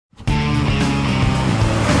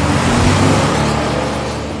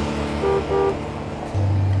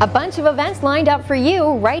A bunch of events lined up for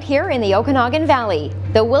you right here in the Okanagan Valley.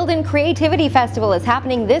 The Wilden Creativity Festival is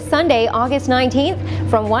happening this Sunday, August 19th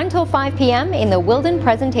from 1 till 5 p.m. in the Wilden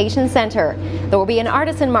Presentation Center. There will be an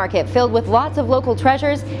artisan market filled with lots of local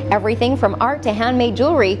treasures, everything from art to handmade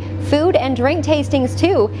jewelry, food and drink tastings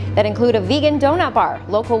too, that include a vegan donut bar,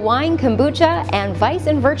 local wine, kombucha, and Vice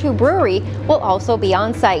and Virtue Brewery will also be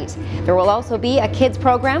on site. There will also be a kids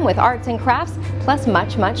program with arts and crafts, plus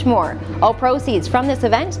much, much more. All proceeds from this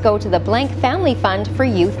event go to the Blank Family Fund for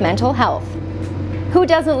Youth Mental Health. Who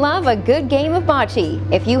doesn't love a good game of bocce?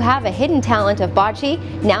 If you have a hidden talent of bocce,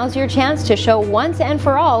 now's your chance to show once and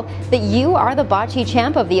for all that you are the bocce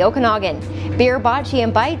champ of the Okanagan. Beer Bocce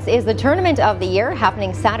and Bites is the tournament of the year,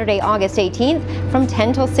 happening Saturday, August 18th from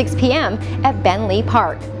 10 till 6 p.m. at Ben Lee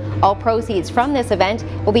Park. All proceeds from this event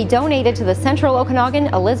will be donated to the Central Okanagan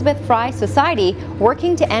Elizabeth Fry Society,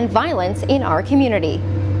 working to end violence in our community.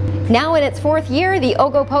 Now in its fourth year, the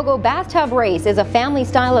Ogopogo Bathtub Race is a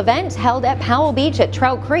family-style event held at Powell Beach at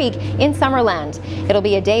Trout Creek in Summerland. It'll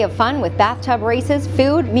be a day of fun with bathtub races,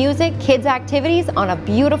 food, music, kids' activities on a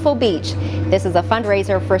beautiful beach. This is a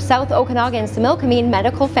fundraiser for South Okanagan Similkameen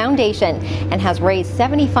Medical Foundation and has raised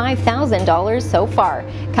 $75,000 so far.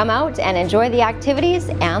 Come out and enjoy the activities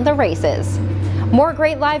and the races. More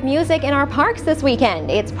great live music in our parks this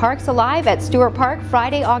weekend. It's Parks Alive at Stewart Park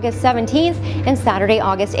Friday, August 17th and Saturday,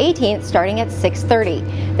 August 18th starting at 6:30.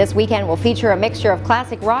 This weekend will feature a mixture of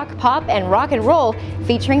classic rock, pop, and rock and roll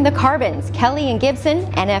featuring the Carbons, Kelly and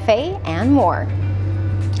Gibson, NFA, and more.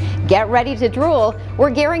 Get ready to drool.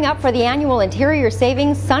 We're gearing up for the annual Interior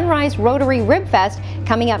Savings Sunrise Rotary Rib Fest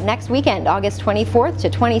coming up next weekend, August 24th to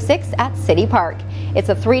 26th at City Park. It's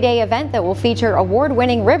a three-day event that will feature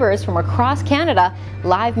award-winning ribbers from across Canada,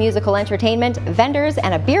 live musical entertainment, vendors,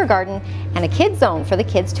 and a beer garden, and a kids zone for the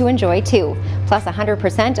kids to enjoy too. Plus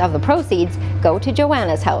 100% of the proceeds go to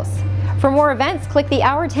Joanna's house. For more events, click the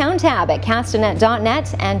Our Town tab at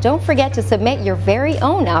castanet.net and don't forget to submit your very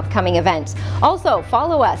own upcoming event. Also,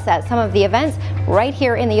 follow us at some of the events right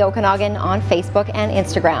here in the Okanagan on Facebook and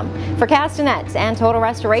Instagram. For Castanet and Total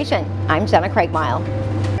Restoration, I'm Jenna Craigmyle.